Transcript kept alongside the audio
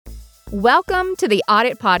Welcome to the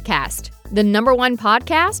Audit Podcast, the #1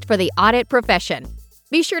 podcast for the audit profession.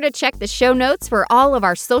 Be sure to check the show notes for all of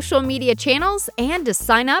our social media channels and to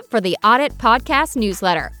sign up for the Audit Podcast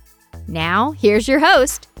newsletter. Now, here's your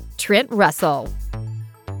host, Trent Russell.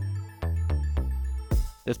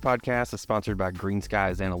 This podcast is sponsored by Green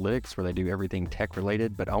Skies Analytics, where they do everything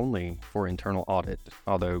tech-related, but only for internal audit.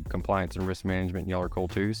 Although compliance and risk management, y'all are cool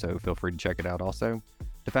too, so feel free to check it out also.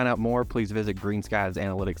 To find out more, please visit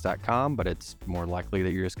greenskiesanalytics.com, but it's more likely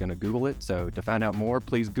that you're just going to Google it. So to find out more,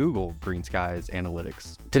 please Google Green Skies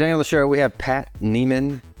Analytics. Today on the show, we have Pat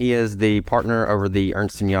Niemann. He is the partner over the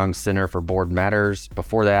Ernst & Young Center for Board Matters.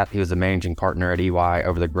 Before that, he was the managing partner at EY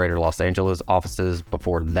over the Greater Los Angeles offices.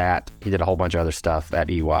 Before that, he did a whole bunch of other stuff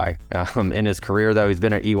at EY. In his career, though, he's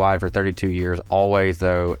been at EY for 32 years, always,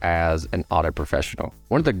 though, as an audit professional.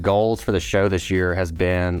 One of the goals for the show this year has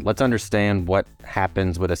been, let's understand what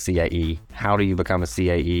happens with a CAE. How do you become a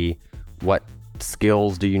CAE? What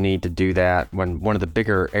skills do you need to do that? When one of the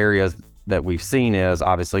bigger areas that we've seen is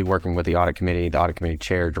obviously working with the audit committee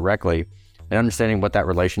chair directly, and understanding what that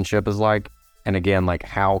relationship is like. And again, like,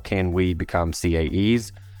 how can we become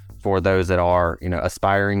CAEs? For those that are,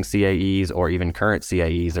 aspiring CAEs or even current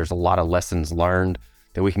CAEs, there's a lot of lessons learned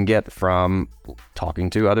that we can get from talking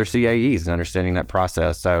to other CAEs and understanding that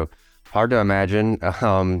process. So hard to imagine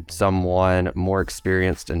someone more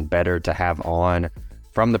experienced and better to have on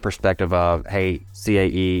from the perspective of, hey,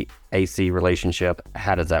 CAE, AC relationship,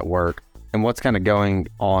 how does that work? And what's kind of going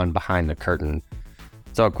on behind the curtain.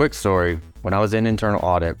 So a quick story, when I was in internal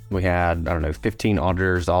audit, we had, 15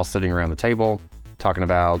 auditors all sitting around the table talking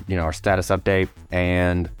about, our status update,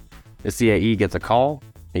 and the CAE gets a call.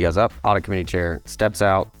 He goes up, audit committee chair, steps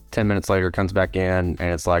out, 10 minutes later, comes back in, and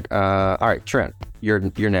it's like, all right, Trent, you're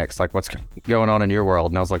next. Like, what's going on in your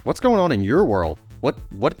world? And I was like, what's going on in your world? What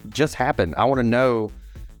just happened? I want to know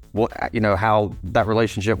what, how that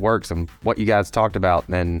relationship works and what you guys talked about.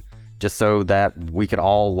 And just so that we could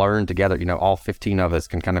all learn together, all 15 of us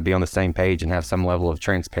can kind of be on the same page and have some level of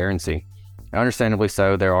transparency. And understandably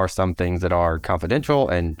so, there are some things that are confidential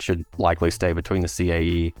and should likely stay between the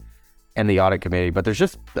CAE and the audit committee, but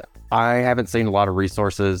I haven't seen a lot of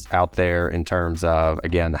resources out there in terms of,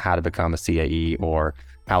 again, how to become a CAE or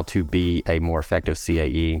how to be a more effective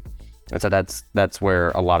CAE. And so that's where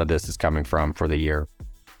a lot of this is coming from for the year.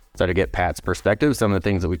 So to get Pat's perspective, some of the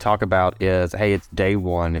things that we talk about is, hey, it's day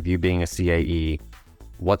one of you being a CAE.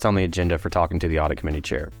 What's on the agenda for talking to the audit committee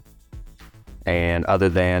chair? And other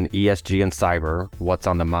than ESG and cyber, what's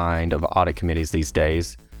on the mind of audit committees these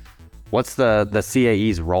days? What's the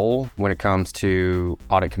CAE's role when it comes to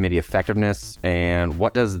audit committee effectiveness, and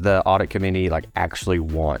what does the audit committee actually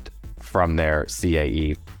want from their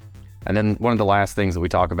CAE? And then one of the last things that we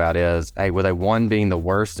talk about is, hey, with a 1 being the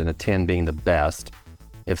worst and a 10 being the best,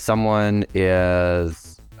 if someone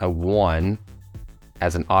is a 1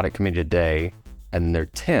 as an audit committee today and they're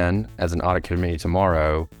 10 as an audit committee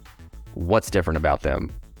tomorrow, what's different about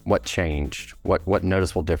them? What changed? What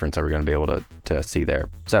noticeable difference are we going to be able to see there?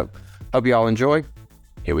 So hope you all enjoy.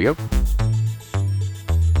 Here we go.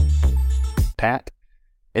 Pat,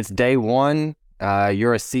 it's day one.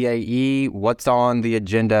 You're a CAE. What's on the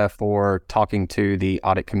agenda for talking to the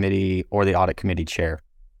audit committee or the audit committee chair?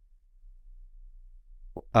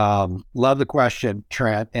 Love the question,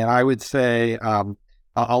 Trent. And I would say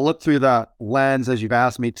I'll look through the lens, as you've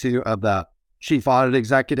asked me to, of the chief audit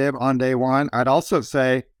executive on day one. I'd also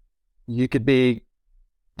say you could be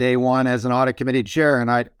day one as an audit committee chair,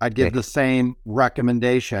 and I'd give the same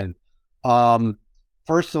recommendation.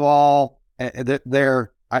 First of all,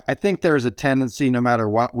 I think there's a tendency, no matter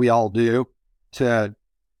what we all do, to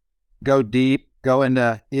go deep, go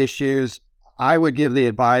into issues. I would give the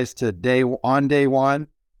advice to day one,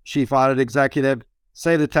 chief audit executive,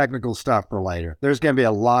 save the technical stuff for later. There's going to be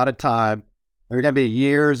a lot of time. There's going to be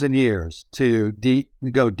years and years to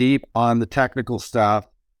go deep on the technical stuff.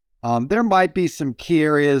 There might be some key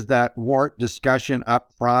areas that warrant discussion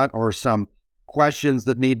up front, or some questions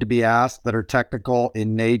that need to be asked that are technical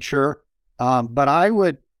in nature. But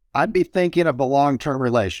I'd be thinking of the long-term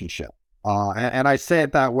relationship. And I say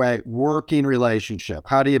it that way, working relationship.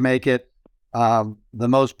 How do you make it the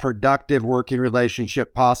most productive working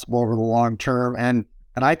relationship possible over the long term? And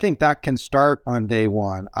I think that can start on day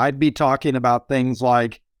one. I'd be talking about things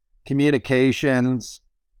like communications.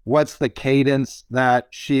 What's the cadence that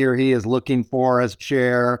she or he is looking for as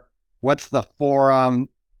chair? What's the forum?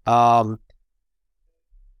 Probe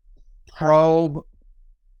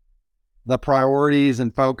the priorities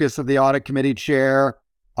and focus of the audit committee chair.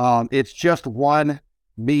 It's just one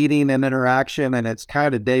meeting and interaction, and it's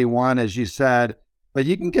kind of day one, as you said. but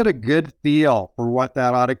you can get a good feel for what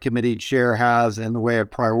that audit committee chair has in the way of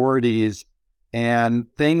priorities and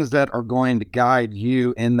things that are going to guide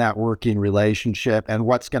you in that working relationship and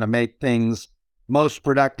what's going to make things most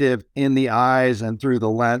productive in the eyes and through the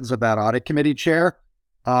lens of that audit committee chair.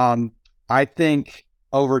 I think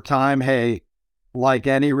over time, hey, like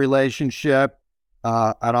any relationship,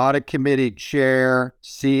 an audit committee chair,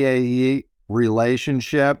 CAE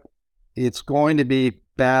relationship, it's going to be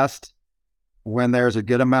best when there's a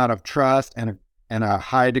good amount of trust and a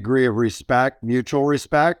high degree of respect, mutual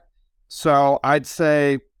respect. So I'd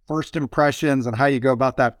say first impressions and how you go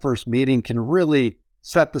about that first meeting can really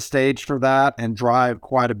set the stage for that and drive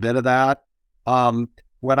quite a bit of that.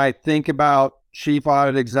 When I think about chief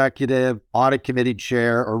audit executive, audit committee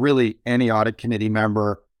chair, or really any audit committee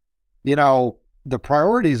member, the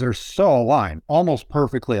priorities are so aligned, almost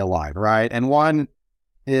perfectly aligned, right? And one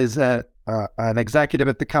is an executive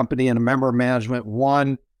at the company and a member of management,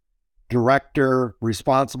 one director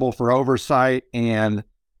responsible for oversight and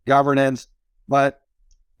governance. But,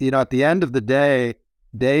 at the end of the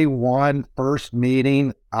day one, first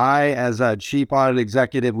meeting, I, as a chief audit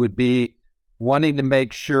executive, would be wanting to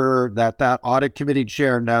make sure that audit committee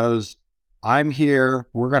chair knows I'm here.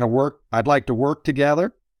 We're going to work. I'd like to work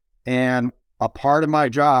together. And a part of my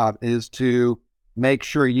job is to make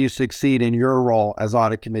sure you succeed in your role as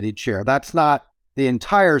audit committee chair. That's not the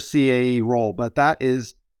entire CAE role, but that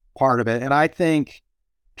is part of it. And I think,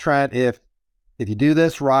 Trent, if you do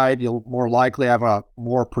this right, you'll more likely have a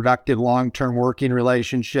more productive long-term working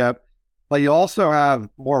relationship, but you also have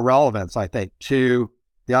more relevance, I think, to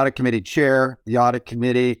the audit committee chair, the audit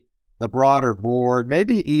committee, the broader board,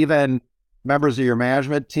 maybe even members of your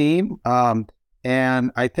management team.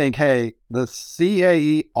 And I think, hey, the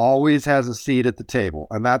CAE always has a seat at the table,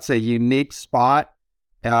 and that's a unique spot.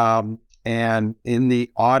 And in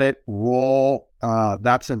the audit role,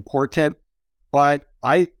 that's important. But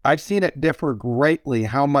I've seen it differ greatly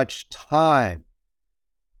how much time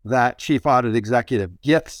that chief audit executive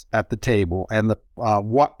gets at the table and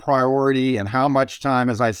what priority and how much time,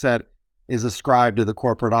 as I said, is ascribed to the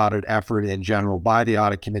corporate audit effort in general by the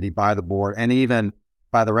audit committee, by the board, and even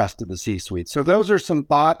by the rest of the C-suite. So those are some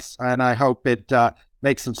thoughts, and I hope it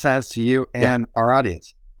makes some sense to you and our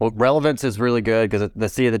audience. Well, relevance is really good because the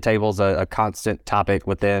seat of the table is a constant topic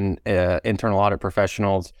within internal audit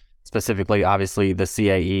professionals, specifically, obviously, the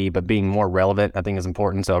CAE, but being more relevant, I think, is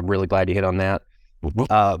important. So I'm really glad you hit on that.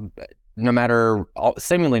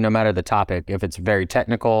 Seemingly no matter the topic, if it's very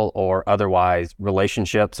technical or otherwise,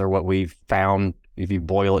 relationships are what we've found. If you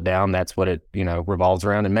boil it down, that's what it revolves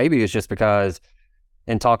around. And maybe it's just because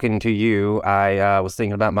in talking to you, I was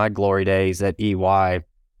thinking about my glory days at EY.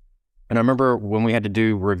 And I remember when we had to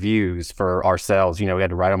do reviews for ourselves, we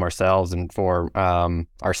had to write them ourselves and for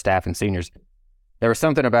our staff and seniors. There was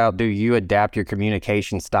something about, do you adapt your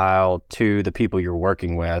communication style to the people you're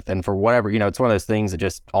working with? And for whatever, it's one of those things that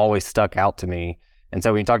just always stuck out to me. And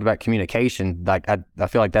so when you talked about communication, like I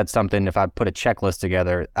feel like that's something, if I put a checklist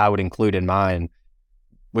together, I would include in mine,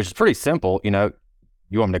 which is pretty simple. You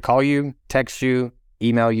want me to call you, text you,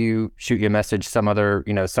 email you, shoot you a message some other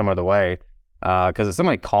way. Because if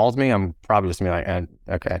somebody calls me, I'm probably just gonna be like,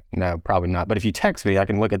 okay, no, probably not. But if you text me, I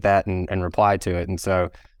can look at that and reply to it. And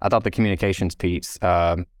so I thought the communications piece,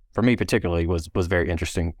 for me particularly, was very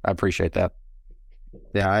interesting. I appreciate that.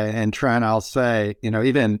 Yeah, and Trent, I'll say,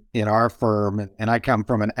 even in our firm, and I come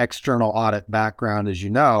from an external audit background, as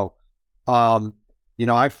you know,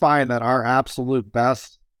 I find that our absolute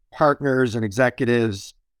best partners and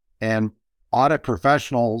executives and audit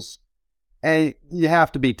professionals, you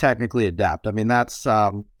have to be technically adept. I mean, that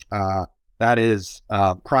is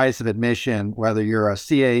price of admission, whether you're a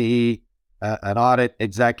CAE, an audit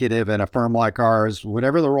executive in a firm like ours,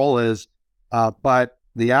 whatever the role is. But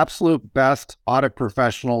the absolute best audit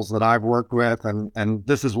professionals that I've worked with, and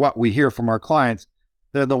this is what we hear from our clients,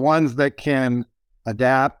 they're the ones that can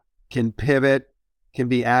adapt, can pivot, can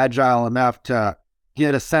be agile enough to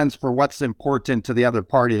get a sense for what's important to the other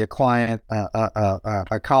party, a client,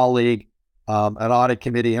 a colleague, an audit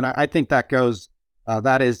committee. And I think that goes,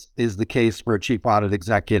 that is the case for a chief audit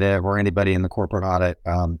executive or anybody in the corporate audit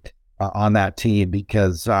on that team,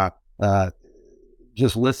 because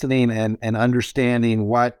just listening and understanding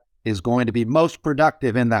what is going to be most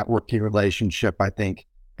productive in that working relationship, I think,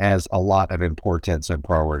 has a lot of importance and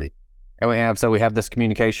priority. And we have this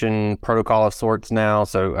communication protocol of sorts now.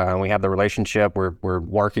 So we have the relationship. We're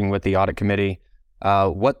working with the audit committee.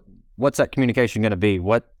 What's that communication going to be?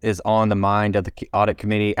 What is on the mind of the audit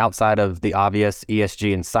committee outside of the obvious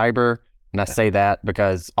ESG and cyber? And I say that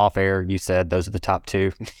because off air you said those are the top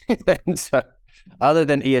two. Other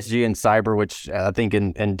than ESG and cyber, which I think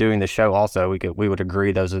in doing the show also, we would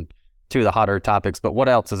agree those are two of the hotter topics. But what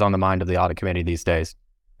else is on the mind of the audit committee these days?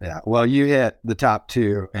 Yeah, well, you hit the top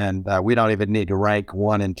two, and we don't even need to rank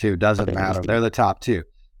 1 and 2. Doesn't matter. They're the top two.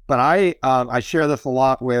 But I share this a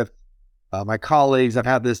lot with my colleagues. I've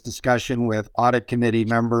had this discussion with audit committee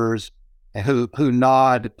members who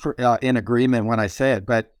nod in agreement when I say it.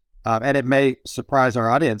 But and it may surprise our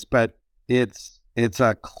audience, but it's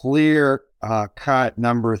a clear cut.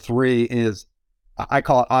 Number 3 is I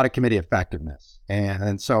call it audit committee effectiveness,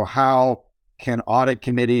 and so how can audit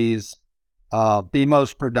committees be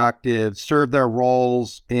most productive, serve their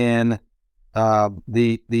roles in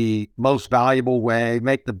the most valuable way,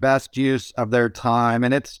 make the best use of their time.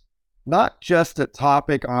 And it's not just a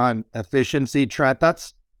topic on efficiency, Trent.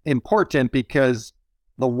 That's important because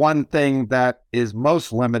the one thing that is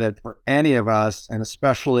most limited for any of us, and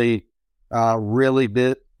especially really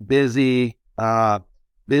busy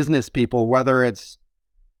business people, whether it's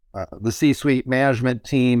the C-suite management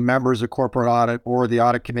team, members of corporate audit, or the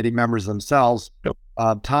audit committee members themselves,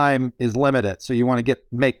 time is limited. So you want to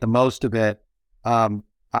make the most of it.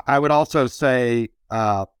 I would also say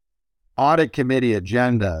audit committee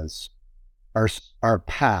agendas are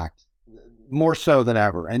packed more so than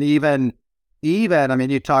ever. And even I mean,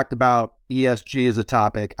 you talked about ESG as a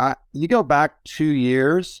topic. You go back 2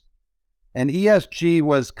 years, and ESG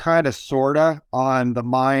was kind of sorta on the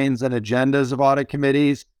minds and agendas of audit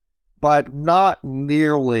committees, but not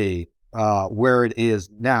nearly where it is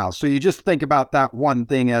now. So you just think about that one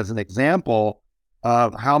thing as an example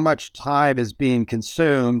of how much time is being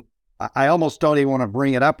consumed. I almost don't even want to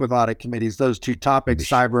bring it up with audit committees, those two topics,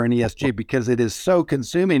 cyber and ESG, because it is so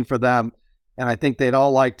consuming for them. And I think they'd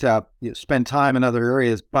all like to spend time in other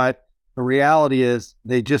areas. But the reality is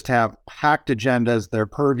they just have packed agendas. Their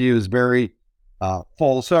purview is very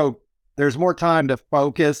full. So there's more time to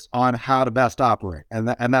focus on how to best operate.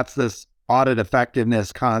 And that's this audit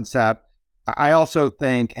effectiveness concept. I also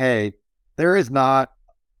think, hey, there is not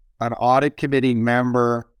an audit committee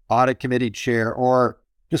member, audit committee chair, or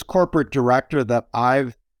just corporate director that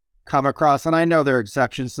I've come across, and I know there are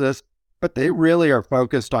exceptions to this, but they really are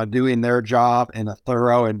focused on doing their job in a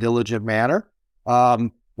thorough and diligent manner.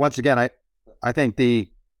 Once again, I think the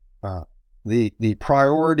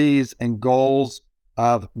priorities and goals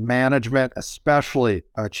of management, especially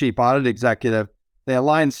a chief audit executive, they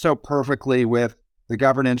align so perfectly with the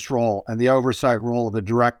governance role and the oversight role of the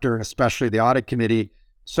director, and especially the audit committee.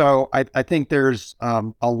 So I think there's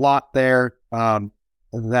a lot there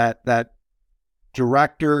that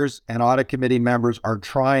directors and audit committee members are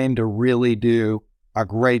trying to really do a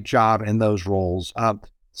great job in those roles.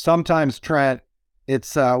 Sometimes, Trent,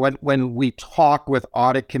 it's when we talk with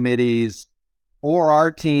audit committees or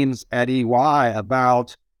our teams at EY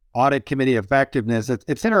about audit committee effectiveness,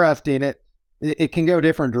 it's interesting. It can go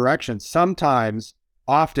different directions. Sometimes,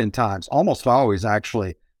 oftentimes, almost always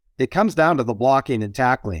actually, it comes down to the blocking and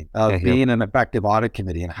tackling of being an effective audit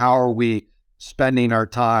committee and how are we spending our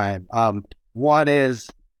time. One is,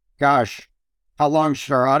 gosh, how long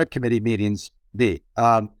should our audit committee meetings be?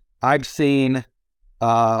 I've seen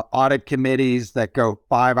audit committees that go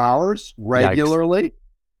 5 hours regularly.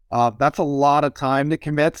 That's a lot of time to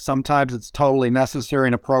commit. Sometimes it's totally necessary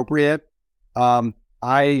and appropriate.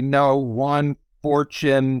 I know one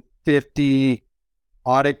Fortune 50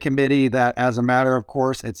 audit committee that, as a matter of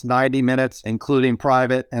course, it's 90 minutes, including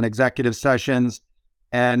private and executive sessions.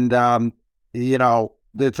 And,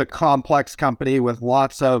 it's a complex company with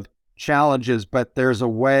lots of challenges, but there's a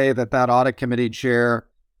way that audit committee chair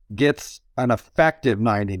gets an effective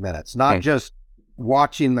 90 minutes, not just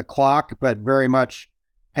watching the clock, but very much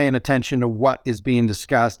paying attention to what is being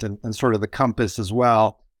discussed and sort of the compass as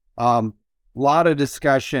well. A lot of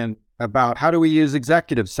discussion about how do we use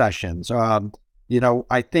executive sessions.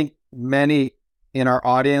 I think many in our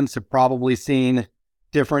audience have probably seen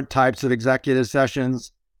different types of executive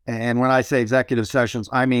sessions. And when I say executive sessions,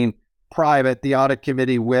 I mean private, the audit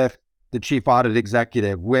committee with the chief audit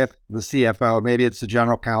executive, with the CFO, maybe it's the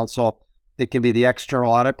general counsel, it can be the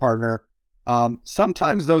external audit partner.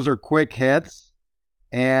 Sometimes those are quick hits,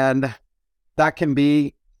 and that can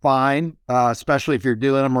be fine, especially if you're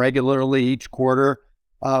doing them regularly each quarter.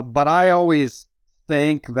 But I always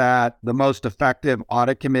think that the most effective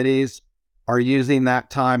audit committees are using that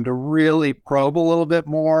time to really probe a little bit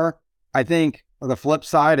more. I think on the flip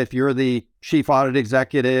side, if you're the chief audit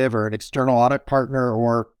executive or an external audit partner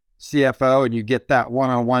or CFO and you get that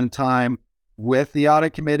one-on-one time with the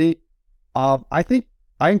audit committee, I think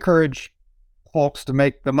I encourage folks to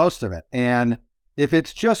make the most of it. And if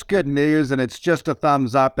it's just good news and it's just a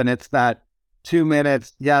thumbs up and it's that 2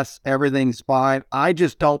 minutes. Yes, everything's fine. I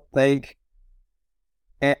just don't think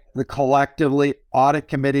the collectively audit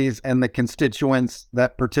committees and the constituents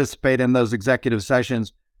that participate in those executive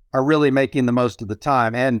sessions are really making the most of the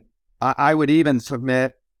time. And I would even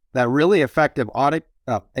submit that really effective audit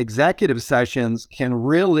executive sessions can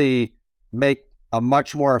really make a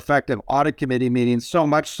much more effective audit committee meeting, so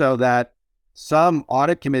much so that some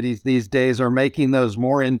audit committees these days are making those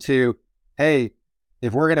more into, hey,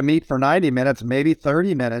 if we're going to meet for 90 minutes, maybe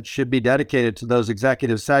 30 minutes should be dedicated to those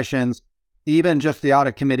executive sessions, even just the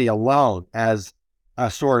audit committee alone as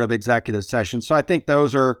a sort of executive session. So I think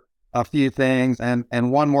those are a few things.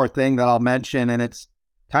 And one more thing that I'll mention, and it's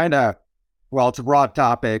kind of, well, it's a broad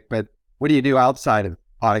topic, but what do you do outside of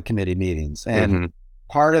audit committee meetings? And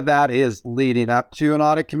part of that is leading up to an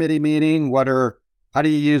audit committee meeting. How do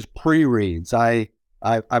you use pre-reads?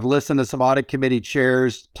 I've listened to some audit committee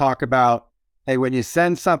chairs talk about, hey, when you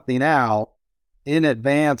send something out in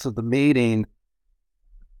advance of the meeting,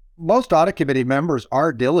 most audit committee members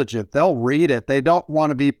are diligent. They'll read it. They don't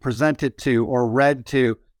want to be presented to or read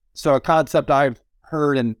to. So a concept I've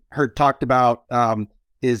heard talked about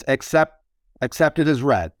is accept it as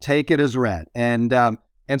read, take it as read, and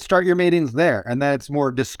start your meetings there. And then it's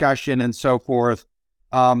more discussion and so forth.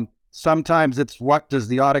 Sometimes it's what does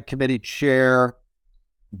the audit committee chair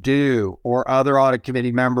do or other audit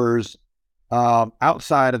committee members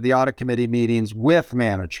outside of the audit committee meetings with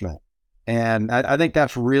management. And I think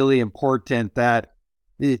that's really important that,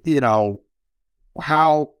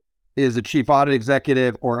 how is the chief audit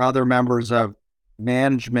executive or other members of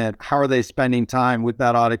management, how are they spending time with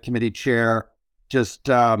that audit committee chair? Just,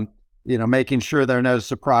 making sure there are no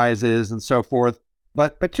surprises and so forth,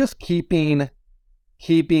 but just keeping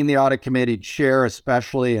the audit committee chair,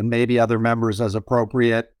 especially, and maybe other members as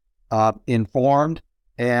appropriate, informed.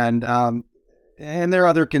 And there are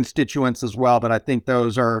other constituents as well, but I think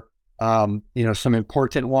those are, some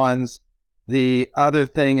important ones. The other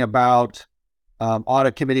thing about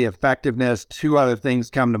audit committee effectiveness, two other things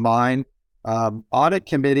come to mind. Audit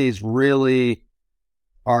committees really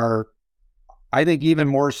are, I think, even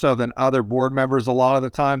more so than other board members a lot of the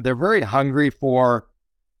time, they're very hungry for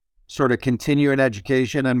sort of continuing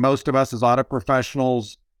education. And most of us as audit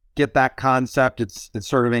professionals get that concept. It's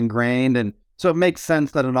sort of ingrained. And so it makes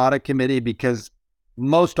sense that an audit committee, because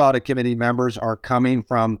most audit committee members are coming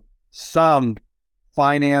from some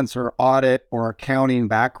finance or audit or accounting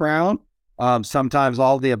background, sometimes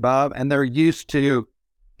all of the above, and they're used to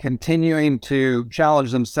continuing to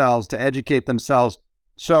challenge themselves, to educate themselves.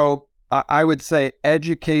 So I would say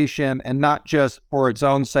education, and not just for its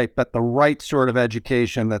own sake, but the right sort of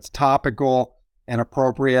education that's topical and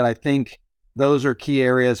appropriate. I think those are key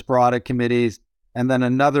areas for audit committees. And then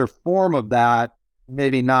another form of that,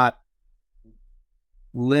 maybe not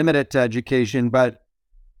limited to education, but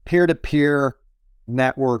peer-to-peer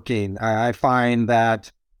networking. I find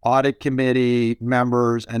that audit committee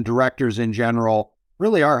members and directors in general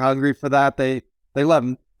really are hungry for that. They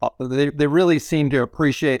love, they really seem to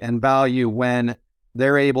appreciate and value when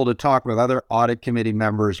they're able to talk with other audit committee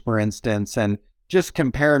members, for instance, and just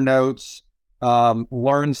compare notes,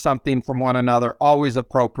 learn something from one another, always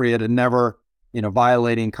appropriate and never,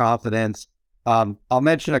 violating confidence. I'll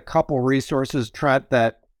mention a couple resources, Trent,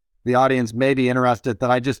 that the audience may be interested,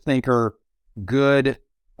 that I just think are good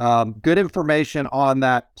information on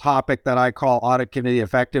that topic that I call audit committee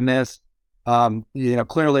effectiveness.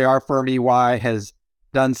 Clearly our firm EY has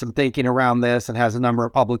done some thinking around this and has a number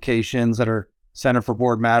of publications that are Center for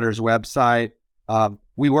Board Matters website.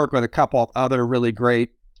 We work with a couple of other really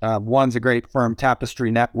great, one's a great firm,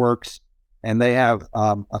 Tapestry Networks, and they have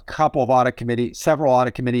several audit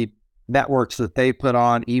committee networks that they put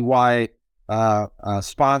on. EY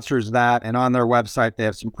sponsors that, and on their website they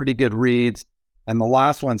have some pretty good reads. And the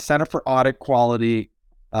last one, Center for Audit Quality,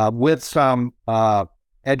 with some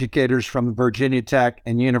educators from Virginia Tech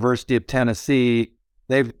and University of Tennessee.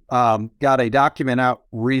 They've got a document out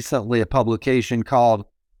recently, a publication called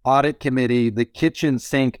Audit Committee, the Kitchen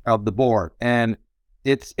Sink of the Board. And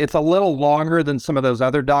it's a little longer than some of those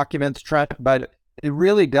other documents, Trent, but it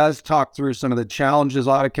really does talk through some of the challenges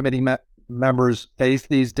audit committee members face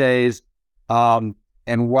these days, and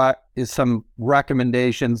what is some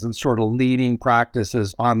recommendations and sort of leading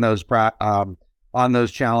practices on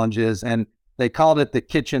those challenges. And they called it the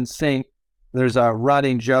kitchen sink. There's a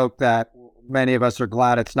running joke that many of us are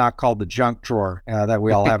glad it's not called the junk drawer that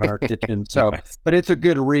we all have in our kitchen. So, but it's a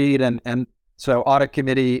good read. And so Audit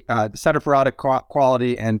Committee, Center for Audit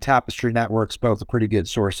Quality and Tapestry Networks, both are pretty good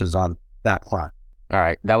sources on that front. All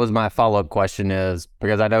right. That was my follow-up question, is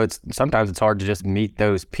because I know sometimes it's hard to just meet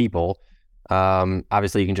those people.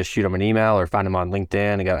 Obviously, you can just shoot them an email or find them on LinkedIn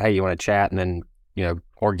and go, hey, you want to chat? And then,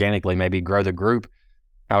 organically maybe grow the group,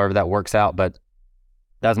 however that works out. But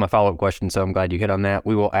that's my follow-up question, so I'm glad you hit on that.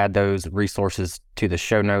 We will add those resources to the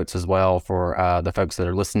show notes as well for the folks that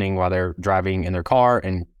are listening while they're driving in their car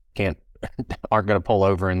and aren't going to pull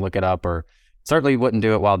over and look it up, or certainly wouldn't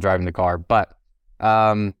do it while driving the car. But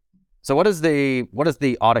so what is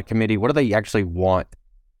the audit committee? What do they actually want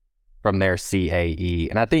from their CAE?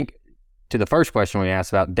 And I think to the first question we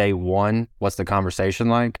asked about day one, what's the conversation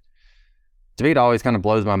like? To me, it always kind of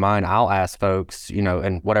blows my mind. I'll ask folks,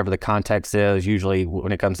 and whatever the context is, usually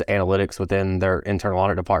when it comes to analytics within their internal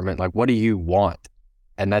audit department, like, what do you want?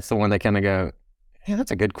 And that's the one they kind of go, yeah,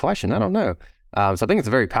 that's a good question. I don't know. So I think it's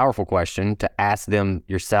a very powerful question to ask them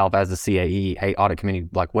yourself as the CAE, hey, audit committee,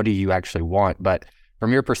 like, what do you actually want? But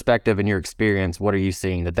from your perspective and your experience, what are you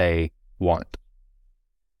seeing that they want?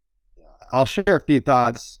 I'll share a few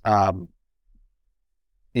thoughts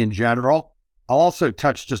in general. I'll also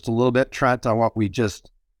touch just a little bit, Trent, on what we just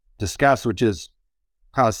discussed, which is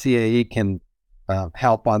how CAE can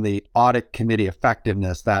help on the audit committee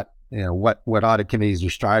effectiveness, that, what audit committees are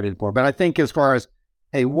striving for. But I think as far as,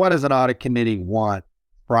 hey, what does an audit committee want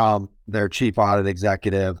from their chief audit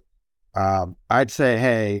executive? I'd say,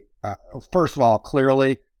 hey, first of all,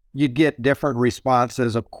 clearly, you get different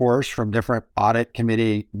responses, of course, from different audit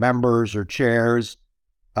committee members or chairs.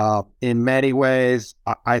 In many ways,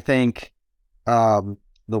 I think the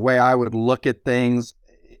way I would look at things,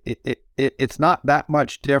 it's not that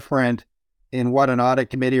much different in what an audit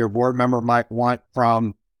committee or board member might want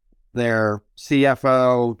from their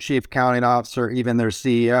CFO, chief accounting officer, even their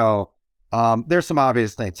CEO. There's some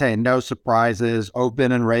obvious things. Hey, no surprises,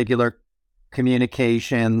 open and regular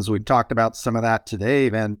communications. We've talked about some of that today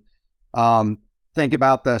even. Think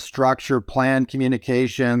about the structured plan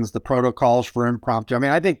communications, the protocols for impromptu. I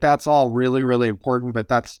mean, I think that's all really, really important, but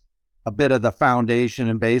that's a bit of the foundation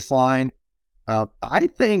and baseline. I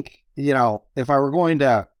think, if I were going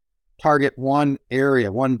to target one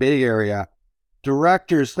big area,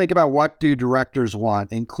 directors, think about what do directors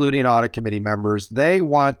want, including audit committee members. They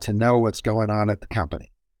want to know what's going on at the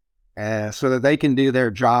company so that they can do their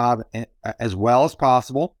job as well as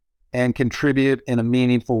possible and contribute in a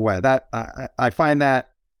meaningful way. That I find that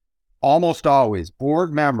almost always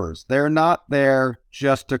board members, they're not there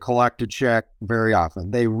just to collect a check very often.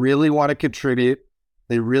 They really want to contribute.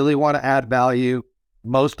 They really want to add value.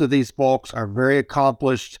 Most of these folks are very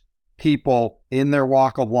accomplished people in their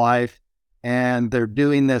walk of life, and they're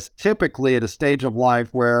doing this typically at a stage of life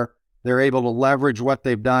where they're able to leverage what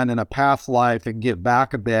they've done in a past life and give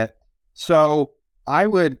back a bit. So I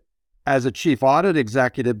would, as a chief audit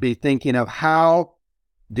executive, be thinking of how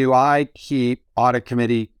do I keep audit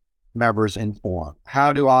committee members informed?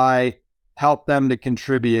 How do I help them to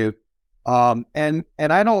contribute? And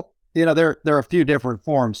I don't, there are a few different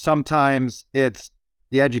forms. Sometimes it's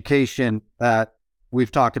the education that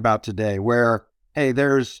we've talked about today, where, hey,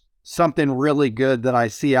 there's something really good that I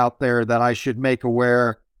see out there that I should make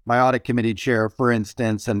aware my audit committee chair, for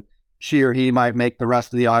instance, and she or he might make the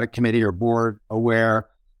rest of the audit committee or board aware.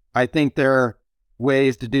 I think there are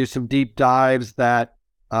ways to do some deep dives that,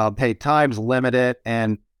 hey, time's limited.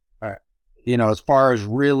 And, as far as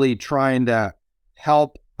really trying to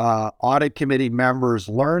help audit committee members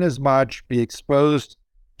learn as much, be exposed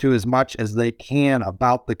to as much as they can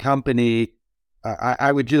about the company,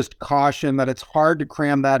 I would just caution that it's hard to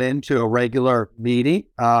cram that into a regular meeting.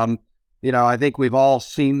 I think we've all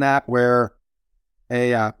seen that where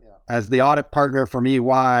as the audit partner from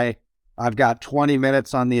EY, I've got 20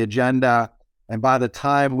 minutes on the agenda, and by the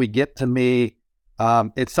time we get to me,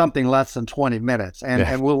 it's something less than 20 minutes.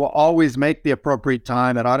 And we will always make the appropriate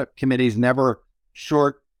time, and audit committees never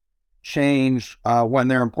shortchange when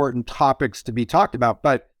there are important topics to be talked about,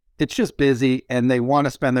 but it's just busy and they want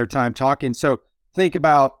to spend their time talking. So think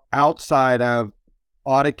about outside of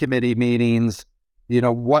audit committee meetings,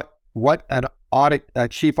 what a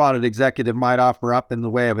chief audit executive might offer up in the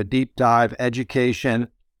way of a deep dive education,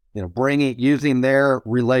 using their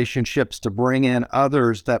relationships to bring in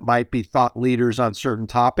others that might be thought leaders on certain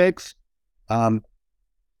topics.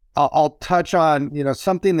 I'll touch on,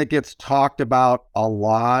 something that gets talked about a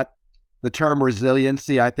lot. The term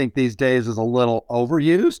resiliency, I think these days is a little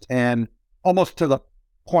overused and almost to the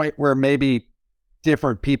point where maybe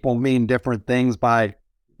different people mean different things by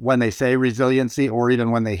when they say resiliency or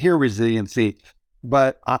even when they hear resiliency.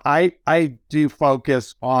 But I do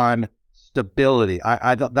focus on stability.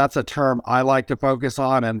 That's a term I like to focus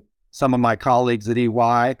on, and some of my colleagues at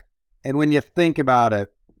EY. And when you think about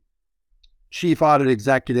it, chief audit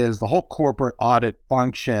executives, the whole corporate audit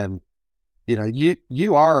function,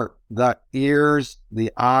 you are the ears,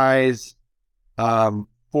 the eyes,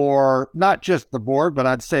 for not just the board, but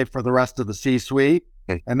I'd say for the rest of the C-suite.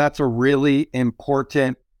 Okay. And that's a really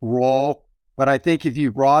important role. But I think if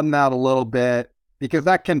you broaden that a little bit, because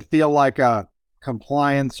that can feel like a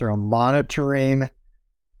compliance or a monitoring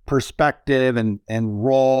perspective and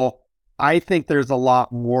role, I think there's a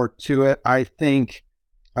lot more to it. I think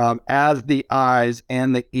as the eyes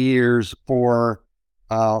and the ears for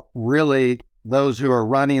really those who are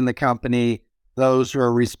running the company, those who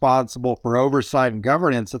are responsible for oversight and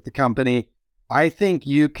governance at the company, I think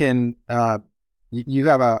you can, you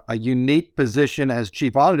have a unique position as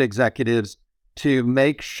chief audit executives to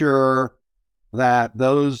make sure that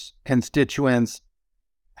those constituents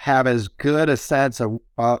have as good a sense of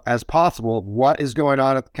as possible of what is going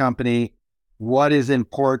on at the company, what is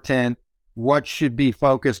important, what should be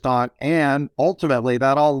focused on, and ultimately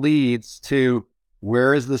that all leads to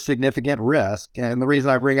where is the significant risk. And the reason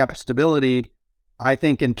I bring up stability, I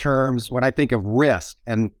think in terms, when I think of risk,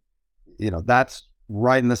 and that's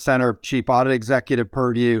right in the center of chief audit executive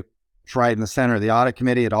purview, it's right in the center of the audit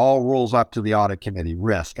committee. It all rolls up to the audit committee.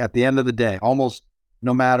 Risk at the end of the day, almost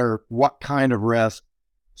no matter what kind of risk.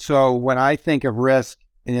 So when I think of risk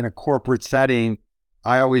in a corporate setting,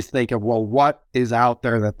 I always think of, well, what is out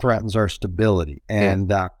there that threatens our stability?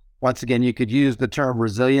 And once again, you could use the term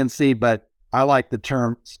resiliency, but I like the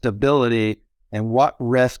term stability and what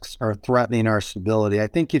risks are threatening our stability. I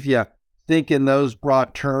think if you think in those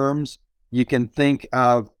broad terms, you can think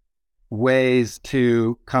of ways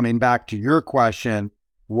to, coming back to your question,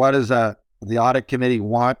 what does the audit committee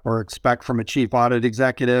want or expect from a chief audit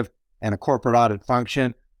executive and a corporate audit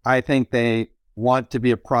function? I think they want to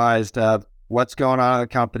be apprised of what's going on in the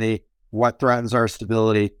company, what threatens our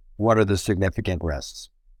stability, what are the significant risks.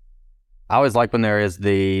 I always like when there is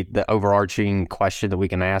the overarching question that we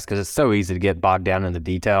can ask, because it's so easy to get bogged down in the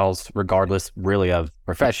details, regardless really of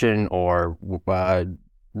profession or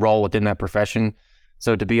role within that profession.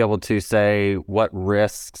 So to be able to say what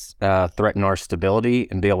risks threaten our stability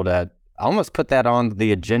and be able to almost put that on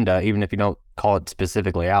the agenda, even if you don't call it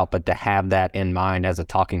specifically out, but to have that in mind as a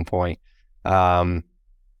talking point, I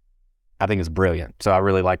think is brilliant. So I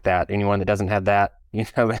really like that. Anyone that doesn't have that,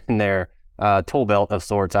 in their tool belt of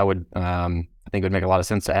sorts, I think it would make a lot of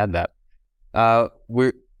sense to add that.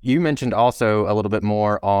 You mentioned also a little bit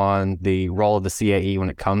more on the role of the CAE when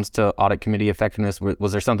it comes to audit committee effectiveness.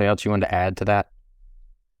 Was there something else you wanted to add to that?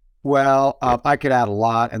 Well, I could add a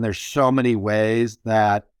lot, and there's so many ways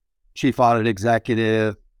that chief audit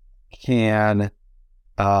executive can,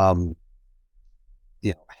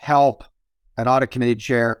 help an audit committee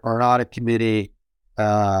chair or an audit committee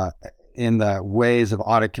in the ways of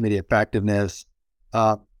audit committee effectiveness.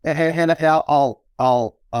 And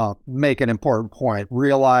I'll make an important point,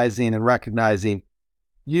 realizing and recognizing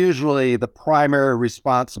usually the primary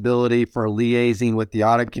responsibility for liaising with the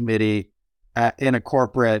audit committee in a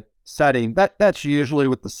corporate setting, that's usually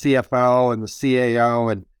with the CFO and the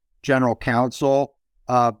CAO and general counsel.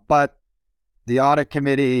 But the audit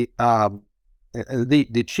committee,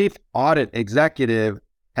 the chief audit executive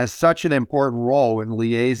has such an important role in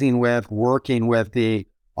liaising with, working with the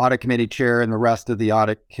audit committee chair and the rest of the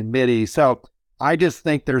audit committee. So I just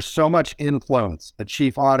think there's so much influence a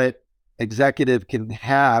chief audit executive can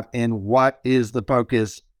have in what is the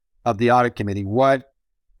focus of the audit committee. What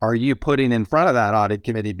are you putting in front of that audit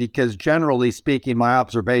committee? Because generally speaking, my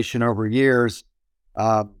observation over years,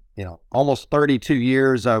 almost 32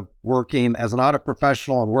 years of working as an audit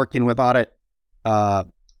professional and working with audit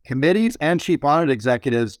committees and chief audit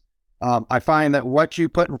executives, I find that what you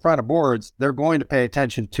put in front of boards, they're going to pay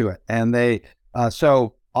attention to it. And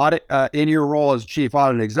so audit in your role as chief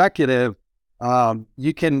audit executive,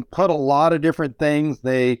 you can put a lot of different things.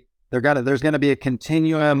 There's going to be a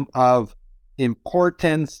continuum of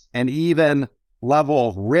importance and even level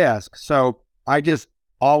of risk. So I just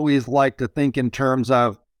always like to think in terms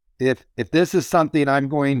of if this is something I'm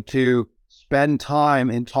going to spend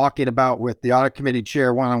time in talking about with the audit committee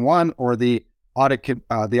chair one-on-one or the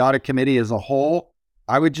audit committee as a whole,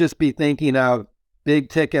 I would just be thinking of big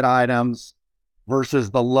ticket items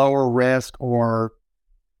versus the lower risk or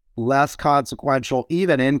less consequential,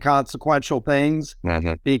 even inconsequential things,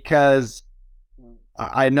 because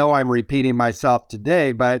I know I'm repeating myself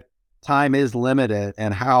today, but time is limited,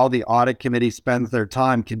 and how the audit committee spends their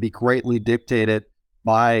time can be greatly dictated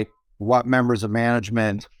by what members of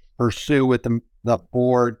management pursue with the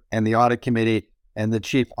board and the audit committee and the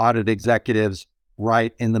chief audit executives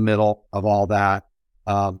right in the middle of all that.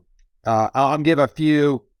 I'll give a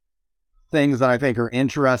few things that I think are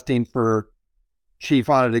interesting for chief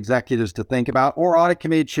audit executives to think about, or audit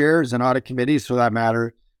committee chairs and audit committees for that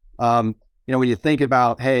matter. When you think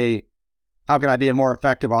about, hey, how can I be a more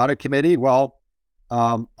effective audit committee? Well,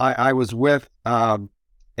 I was with an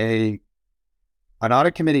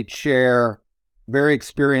audit committee chair, very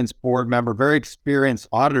experienced board member, very experienced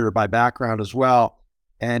auditor by background as well.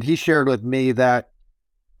 And he shared with me that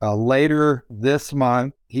later this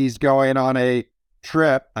month, he's going on a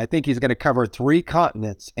trip. I think he's going to cover 3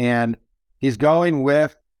 continents, and he's going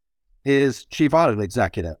with his chief audit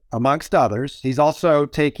executive, amongst others. He's also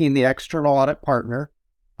taking the external audit partner,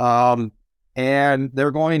 and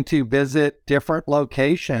they're going to visit different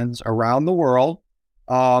locations around the world,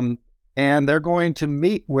 and they're going to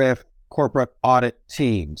meet with corporate audit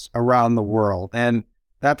teams around the world. And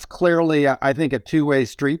that's clearly, I think, a two-way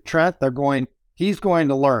street, Trent. He's going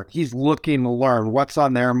to learn. He's looking to learn what's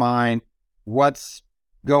on their mind, what's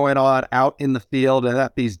going on out in the field and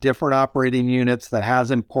at these different operating units that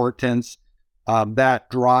has importance, that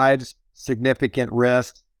drives significant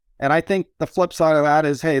risk. And I think the flip side of that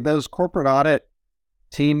is, hey, those corporate audit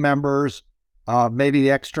team members, maybe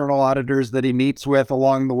the external auditors that he meets with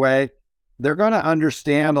along the way, they're going to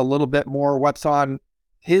understand a little bit more what's on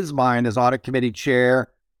his mind as audit committee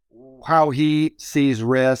chair, how he sees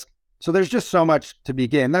risk. So there's just so much to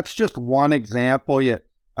begin. That's just one example.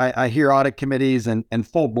 I hear audit committees and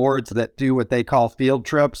full boards that do what they call field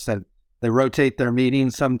trips, and they rotate their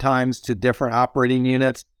meetings sometimes to different operating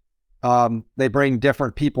units. They bring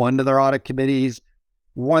different people into their audit committees.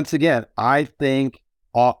 Once again, I think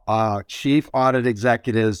chief audit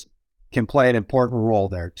executives can play an important role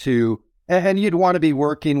there too. And you'd want to be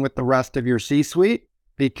working with the rest of your C-suite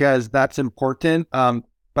because that's important.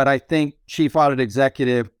 But I think chief audit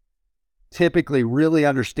executive typically really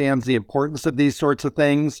understands the importance of these sorts of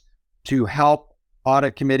things to help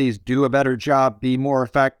audit committees do a better job, be more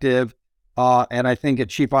effective. And I think a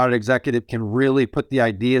chief audit executive can really put the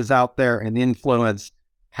ideas out there and influence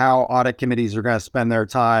how audit committees are going to spend their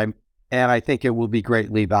time. And I think it will be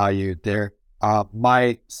greatly valued there.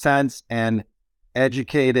 My sense and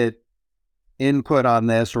educated input on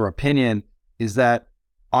this or opinion is that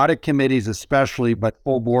audit committees especially, but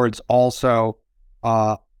full boards also,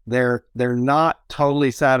 they're not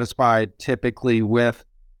totally satisfied typically with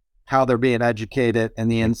how they're being educated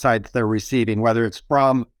and the insights they're receiving, whether it's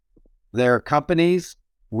from their companies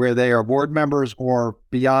where they are board members or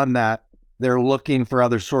beyond that. They're looking for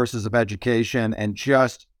other sources of education and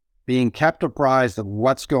just being kept apprised of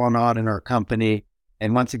what's going on in our company.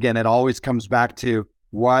 And once again, it always comes back to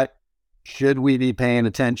what should we be paying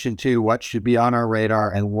attention to, what should be on our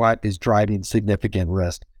radar, and what is driving significant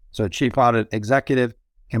risk. So a chief audit executive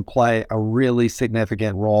can play a really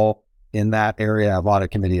significant role in that area of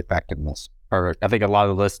audit committee effectiveness. Perfect. I think a lot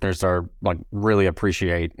of the listeners are really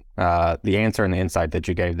appreciate the answer and the insight that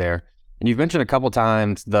you gave there. And you've mentioned a couple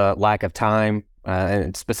times the lack of time,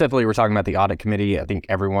 and specifically we're talking about the audit committee. I think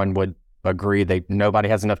everyone would agree that nobody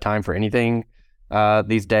has enough time for anything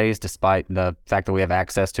these days, despite the fact that we have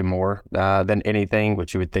access to more than anything,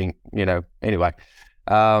 which you would think, anyway.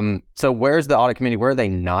 So where's the audit committee? Where are they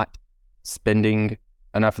not spending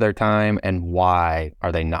enough of their time, and why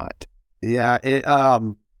are they not? Yeah,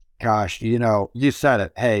 gosh, you said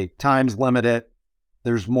it. Hey, time's limited.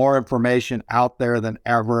 There's more information out there than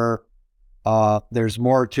ever. There's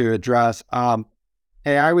more to address.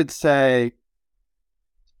 Hey, I would say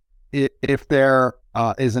if there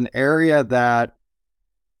is an area that,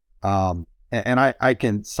 and I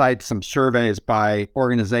can cite some surveys by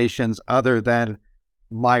organizations other than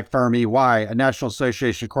my firm, EY, a National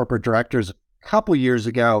Association of Corporate Directors, a couple years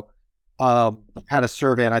ago, had a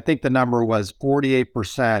survey, and I think the number was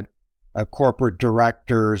 48% of corporate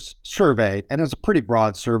directors surveyed, and it was a pretty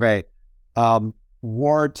broad survey,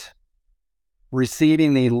 weren't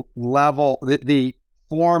receiving the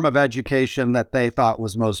form of education that they thought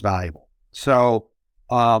was most valuable. So,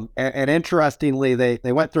 and interestingly,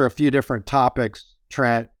 they went through a few different topics,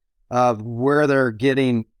 Trent, of where they're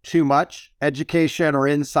getting too much education or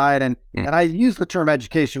insight. And I use the term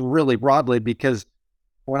education really broadly because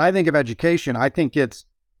when I think of education, I think it's,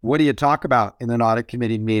 what do you talk about in an audit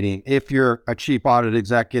committee meeting? If you're a chief audit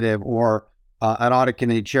executive or an audit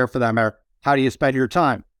committee chair for that matter, how do you spend your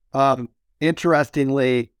time?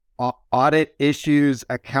 Interestingly, audit issues,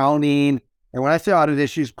 accounting, and when I say audit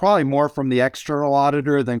issues, probably more from the external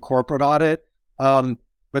auditor than corporate audit.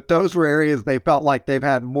 But those were areas they felt like they've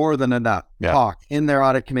had more than enough talk in their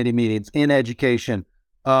audit committee meetings, in education.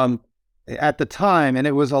 At the time, and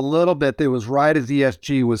it was right as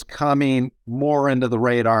ESG was coming more into the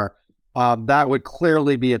radar, that would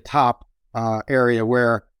clearly be a top area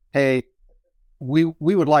where, hey, we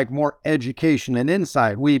would like more education and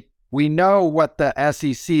insight. We know what the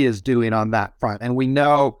SEC is doing on that front, and we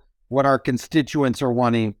know what our constituents are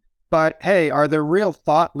wanting. But hey, are there real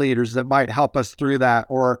thought leaders that might help us through that?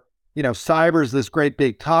 Or, cyber is this great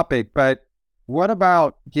big topic, but what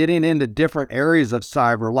about getting into different areas of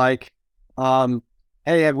cyber? Like,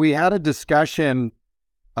 hey, have we had a discussion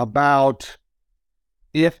about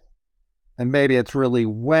if, and maybe it's really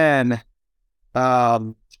when,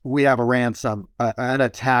 we have a ransom, an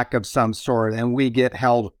attack of some sort, and we get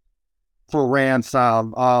held for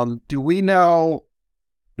ransom. Do we have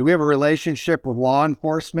a relationship with law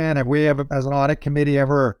enforcement? Have we ever, as an audit committee,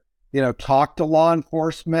 ever, talked to law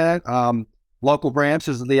enforcement? Local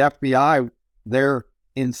branches of the FBI, they're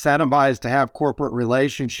incentivized to have corporate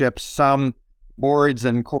relationships. Some boards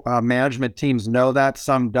and management teams know that,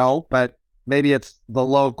 some don't, but maybe it's the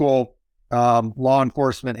local law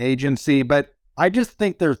enforcement agency. But I just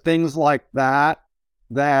think there are things like that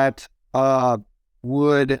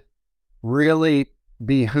would really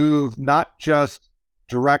behoove not just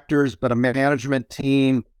directors, but a management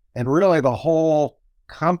team and really the whole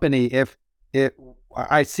company.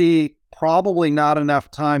 I see probably not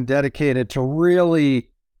enough time dedicated to really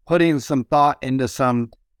putting some thought into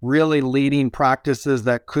some really leading practices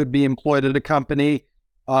that could be employed at a company.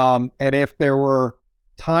 And if there were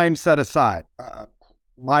time set aside,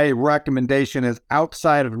 my recommendation is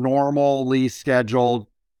outside of normally scheduled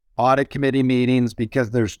audit committee meetings,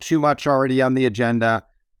 because there's too much already on the agenda,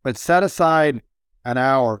 but set aside an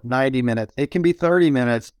hour, 90 minutes. It can be 30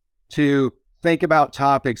 minutes to think about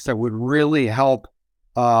topics that would really help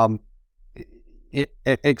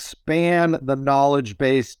expand the knowledge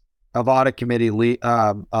base of audit committee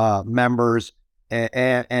members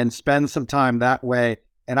and spend some time that way.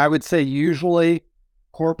 And I would say usually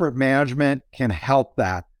corporate management can help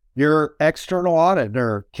that. Your external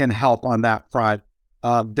auditor can help on that front.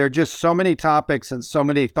 There are just so many topics and so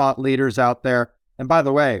many thought leaders out there. And by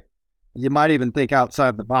the way, you might even think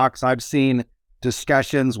outside the box. I've seen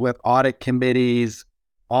discussions with audit committees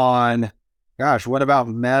on, gosh, what about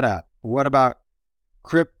Meta? What about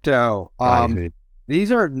crypto?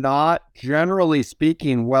 These are not, generally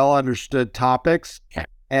speaking, well understood topics.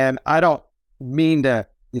 And I don't mean to,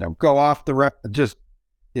 go off the just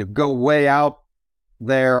go way out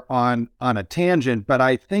there on a tangent, but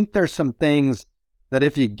I think there's some things that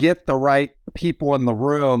if you get the right people in the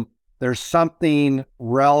room, there's something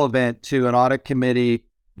relevant to an audit committee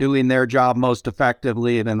doing their job most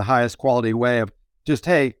effectively and in the highest quality way of just,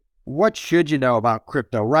 hey, what should you know about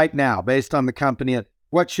crypto right now based on the company?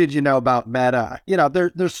 What should you know about Meta?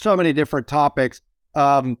 There's so many different topics.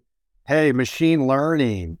 Hey, machine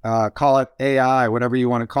learning, call it AI, whatever you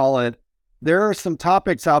want to call it. There are some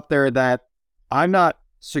topics out there that I'm not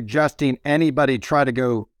suggesting anybody try to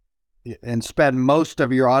go and spend most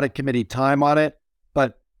of your audit committee time on it,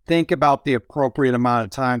 but think about the appropriate amount of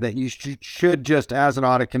time that you should just, as an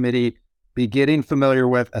audit committee, be getting familiar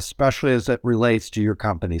with, especially as it relates to your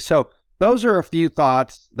company. So those are a few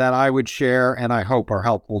thoughts that I would share and I hope are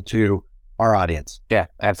helpful to our audience. Yeah,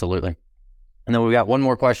 absolutely. And then we've got one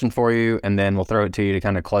more question for you, and then we'll throw it to you to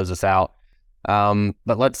kind of close us out.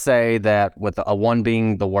 But let's say that with a 1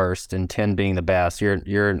 being the worst and 10 being the best,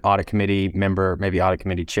 you're an audit committee member, maybe audit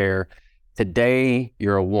committee chair. Today,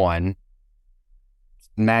 you're a 1.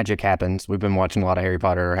 Magic happens. We've been watching a lot of Harry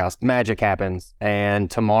Potter at our house. Magic happens.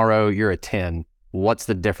 And tomorrow, you're a 10. What's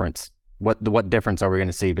the difference? What difference are we going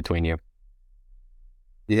to see between you?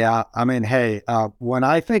 Yeah, I mean, hey, when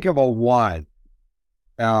I think of a 1,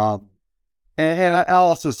 and I'll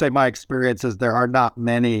also say my experience is there are not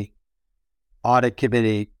many audit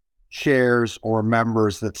committee chairs or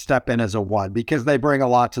members that step in as a 1 because they bring a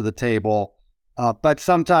lot to the table. But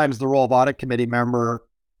sometimes the role of audit committee member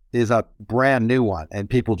is a brand new one and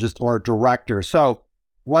people or director. So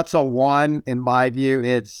what's a 1 in my view?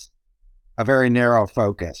 It's a very narrow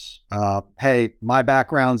focus. Hey, my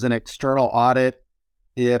background's in external audit.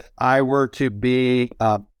 If I were to be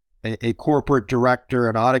a corporate director,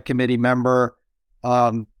 an audit committee member,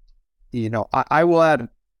 I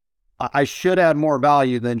should add more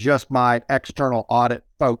value than just my external audit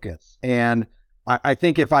focus. And I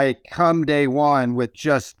think if I come day 1 with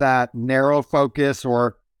just that narrow focus,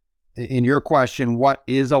 or in your question, what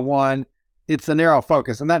is a 1? It's a narrow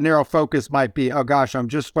focus. And that narrow focus might be, oh gosh, I'm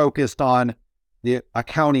just focused on the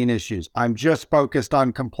accounting issues. I'm just focused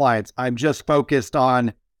on compliance. I'm just focused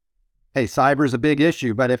on, hey, cyber is a big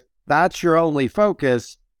issue. But if that's your only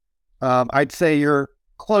focus, I'd say you're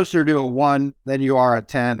closer to a 1 than you are a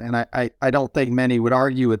 10. And I don't think many would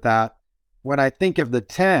argue with that. When I think of the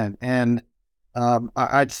 10, and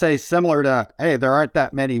I'd say similar to, hey, there aren't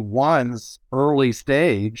that many ones early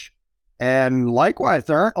stage. And likewise,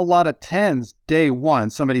 there aren't a lot of tens day one.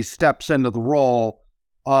 Somebody steps into the role.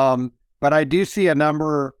 But I do see a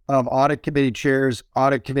number of audit committee chairs,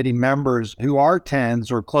 audit committee members who are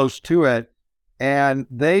tens or close to it. And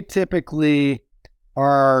they typically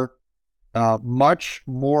are much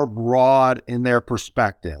more broad in their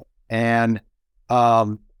perspective. And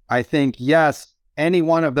I think, yes, any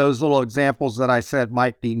one of those little examples that I said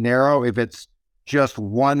might be narrow if it's just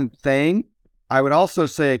one thing. I would also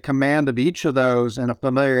say a command of each of those and a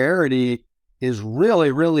familiarity is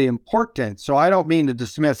really, really important. So I don't mean to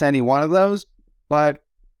dismiss any one of those, but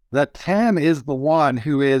the 10 is the one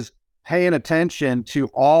who is paying attention to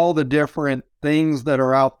all the different things that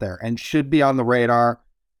are out there and should be on the radar.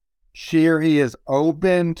 She or he is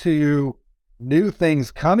open to new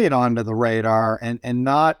things coming onto the radar and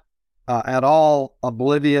not at all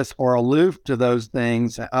oblivious or aloof to those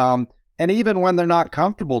things. And even when they're not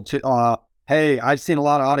comfortable hey, I've seen a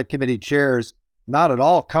lot of audit committee chairs not at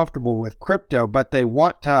all comfortable with crypto, but they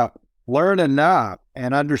want to learn enough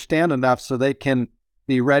and understand enough so they can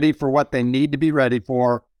be ready for what they need to be ready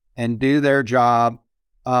for and do their job.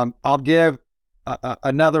 I'll give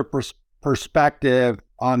another perspective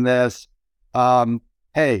on this.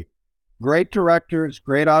 Hey, great directors,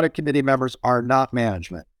 great audit committee members are not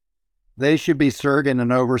management. They should be serving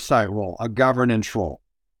an oversight role, a governance role.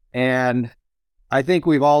 And I think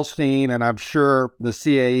we've all seen, and I'm sure the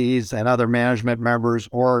CAEs and other management members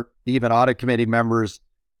or even audit committee members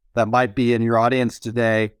that might be in your audience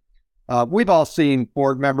today, we've all seen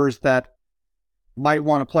board members that might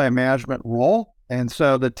want to play a management role. And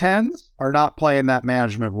so the 10s are not playing that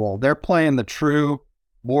management role. They're playing the true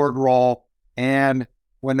board role. And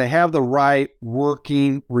when they have the right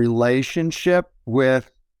working relationship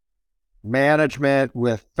with management,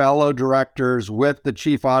 with fellow directors, with the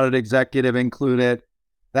chief audit executive included,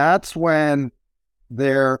 that's when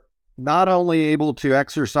they're not only able to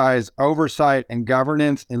exercise oversight and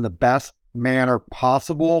governance in the best manner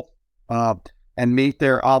possible and meet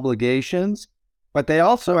their obligations, but they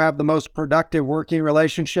also have the most productive working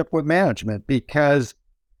relationship with management because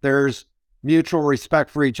there's mutual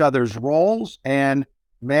respect for each other's roles and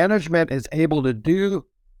management is able to do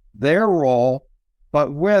their role,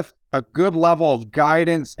 but with a good level of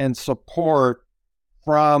guidance and support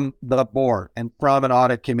from the board and from an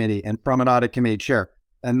audit committee and from an audit committee chair.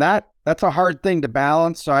 And that's a hard thing to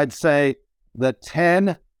balance. So I'd say the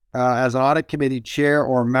 10 as an audit committee chair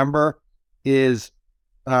or member is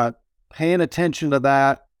paying attention to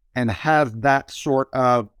that and have that sort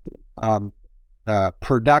of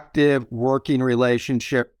productive working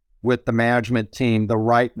relationship with the management team, the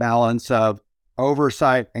right balance of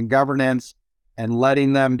oversight and governance and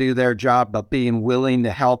letting them do their job, but being willing to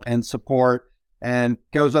help and support. And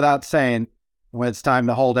goes without saying, when it's time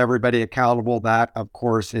to hold everybody accountable, that, of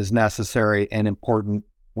course, is necessary and important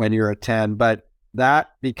when you're a 10. But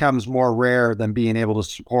that becomes more rare than being able to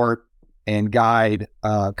support and guide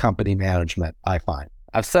company management, I find.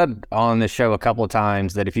 I've said on this show a couple of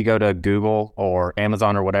times that if you go to Google or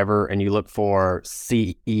Amazon or whatever, and you look for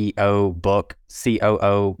CEO book,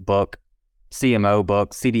 COO book, CMO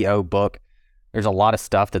book, CDO book, there's a lot of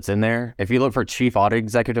stuff that's in there. If you look for chief audit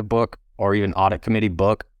executive book or even audit committee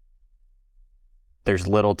book, there's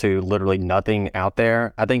little to literally nothing out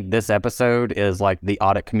there. I think this episode is like the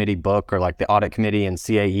audit committee book or like the audit committee and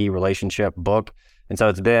CAE relationship book. And so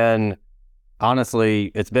it's been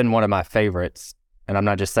one of my favorites. And I'm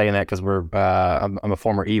not just saying that because I'm a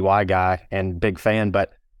former EY guy and big fan,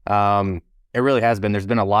 but it really has been. There's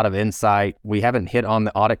been a lot of insight. We haven't hit on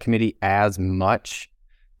the audit committee as much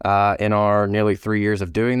in our nearly 3 years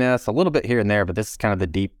of doing this, a little bit here and there, but this is kind of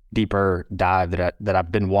the deeper dive that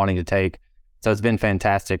I've been wanting to take. So it's been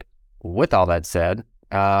fantastic. With all that said,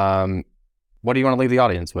 what do you want to leave the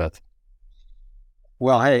audience with?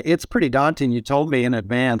 Well, hey, it's pretty daunting. You told me in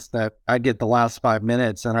advance that I'd get the last 5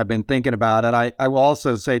 minutes, and I've been thinking about it. I will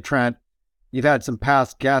also say, Trent, you've had some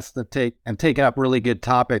past guests that taken up really good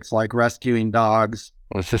topics like rescuing dogs,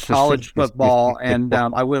 college football, and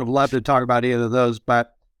I would have loved to talk about either of those,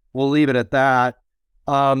 but we'll leave it at that.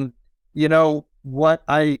 You know, what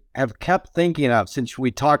I have kept thinking of since we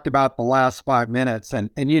talked about the last 5 minutes, and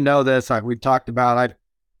you know this, we've talked about, I've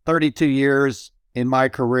 32 years in my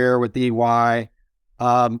career with EY.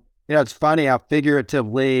 It's funny how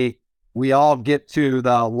figuratively we all get to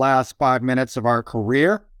the last 5 minutes of our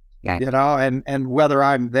career, and whether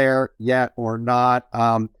I'm there yet or not,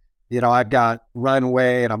 I've got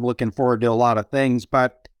runway and I'm looking forward to a lot of things,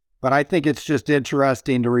 but I think it's just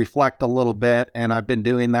interesting to reflect a little bit. And I've been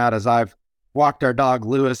doing that as I've walked our dog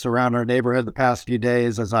Lewis around our neighborhood the past few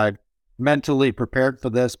days as I mentally prepared for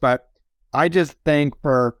this. But I just think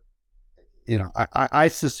I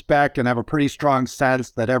suspect and have a pretty strong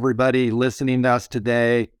sense that everybody listening to us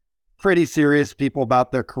today, pretty serious people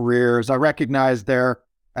about their careers. I recognize they're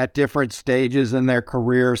at different stages in their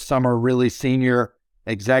careers. Some are really senior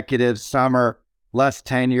executives, some are less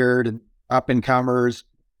tenured and up and comers.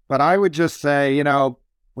 But I would just say,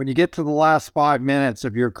 when you get to the last 5 minutes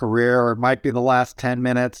of your career, or it might be the last 10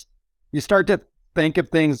 minutes, you start to think of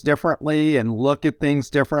things differently and look at things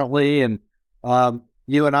differently. And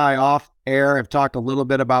you and I off air have talked a little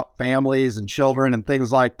bit about families and children and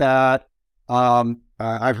things like that.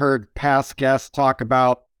 I've heard past guests talk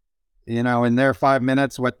about, in their 5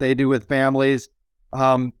 minutes, what they do with families.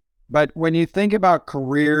 But when you think about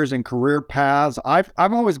careers and career paths, I've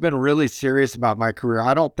always been really serious about my career.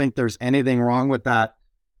 I don't think there's anything wrong with that.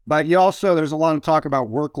 But there's a lot of talk about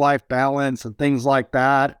work-life balance and things like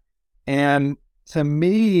that. And to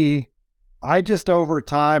me, I just over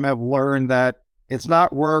time have learned that it's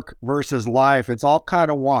not work versus life. It's all kind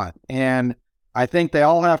of one. And I think they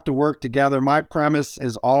all have to work together. My premise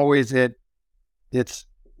is always it's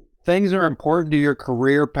things are important to your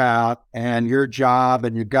career path and your job,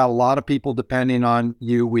 and you've got a lot of people depending on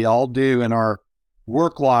you. We all do in our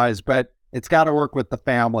work lives, but it's got to work with the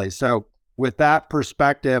family. So with that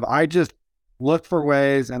perspective, I just look for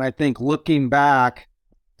ways, and I think looking back,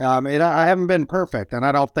 I haven't been perfect, and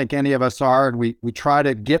I don't think any of us are, and we try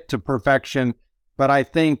to get to perfection. But I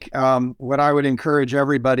think what I would encourage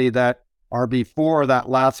everybody that are before that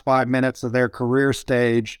last 5 minutes of their career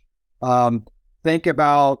stage, think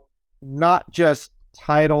about not just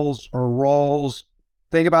titles or roles,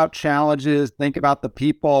 think about challenges, think about the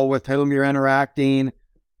people with whom you're interacting,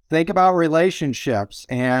 think about relationships.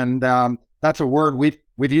 And that's a word, we've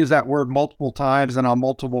used that word multiple times and on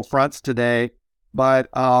multiple fronts today. But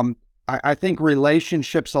I think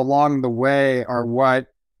relationships along the way are what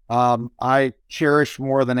I cherish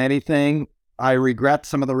more than anything. I regret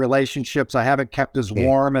some of the relationships I haven't kept as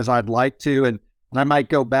warm as I'd like to. And I might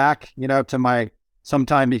go back, to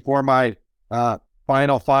sometime before my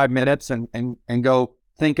final 5 minutes and go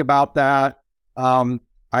think about that.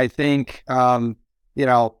 I think,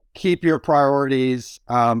 keep your priorities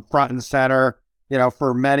front and center.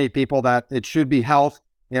 For many people that it should be health,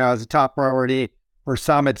 as a top priority. For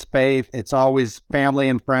some, it's faith. It's always family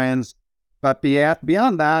and friends. But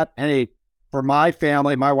beyond that, for my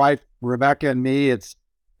family, my wife, Rebecca, and me, it's,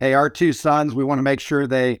 our 2 sons, we want to make sure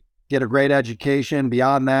they get a great education.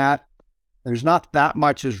 Beyond that, there's not that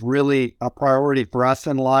much is really a priority for us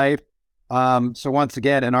in life. So once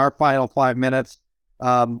again, in our final 5 minutes,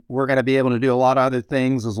 we're going to be able to do a lot of other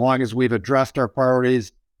things as long as we've addressed our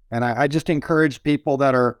priorities. And I just encourage people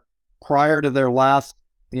that are prior to their last,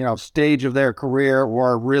 stage of their career,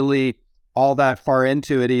 or really all that far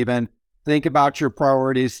into it even, think about your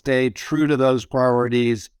priorities, stay true to those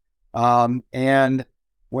priorities. And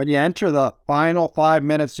when you enter the final 5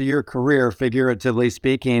 minutes of your career, figuratively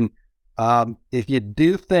speaking, if you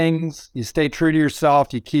do things, you stay true to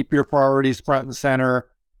yourself, you keep your priorities front and center,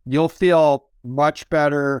 you'll feel much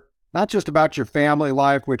better, not just about your family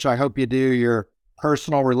life, which I hope you do, your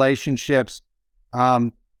personal relationships,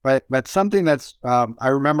 but something that's, I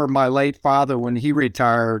remember my late father when he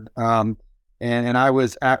retired, and I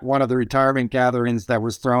was at one of the retirement gatherings that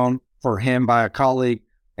was thrown for him by a colleague.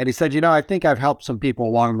 And he said, I think I've helped some people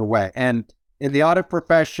along the way. And in the audit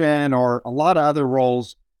profession or a lot of other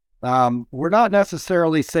roles, we're not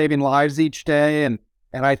necessarily saving lives each day. And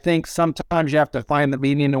I think sometimes you have to find the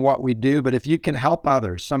meaning in what we do. But if you can help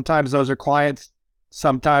others, sometimes those are clients,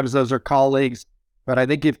 sometimes those are colleagues. But I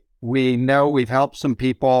think if we know we've helped some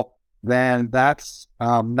people, then that's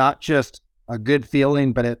not just a good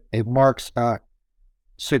feeling, but it marks a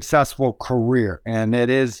successful career. And it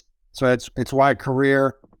is, so it's why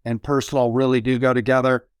career and personal really do go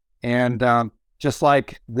together. And just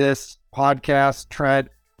like this podcast, Trent,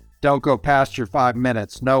 don't go past your 5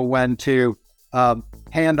 minutes. Know when to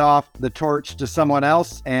hand off the torch to someone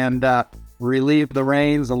else and relieve the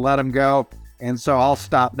reins and let them go. And so I'll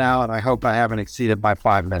stop now, and I hope I haven't exceeded my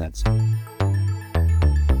 5 minutes.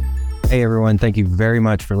 Hey everyone, thank you very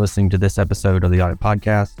much for listening to this episode of the Audit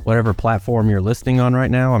Podcast. Whatever platform you're listening on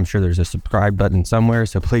right now, I'm sure there's a subscribe button somewhere,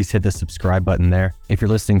 so please hit the subscribe button there. If you're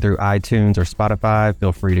listening through iTunes or Spotify,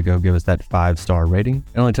 feel free to go give us that 5-star rating.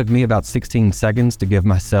 It only took me about 16 seconds to give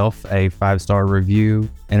myself a 5-star review,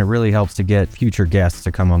 and it really helps to get future guests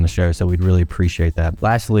to come on the show, so we'd really appreciate that.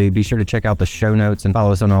 Lastly, be sure to check out the show notes and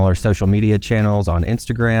follow us on all our social media channels on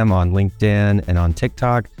Instagram, on LinkedIn, and on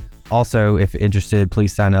TikTok. Also, if interested,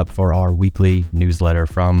 please sign up for our weekly newsletter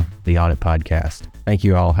from the Audit Podcast. Thank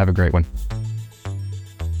you all. Have a great one.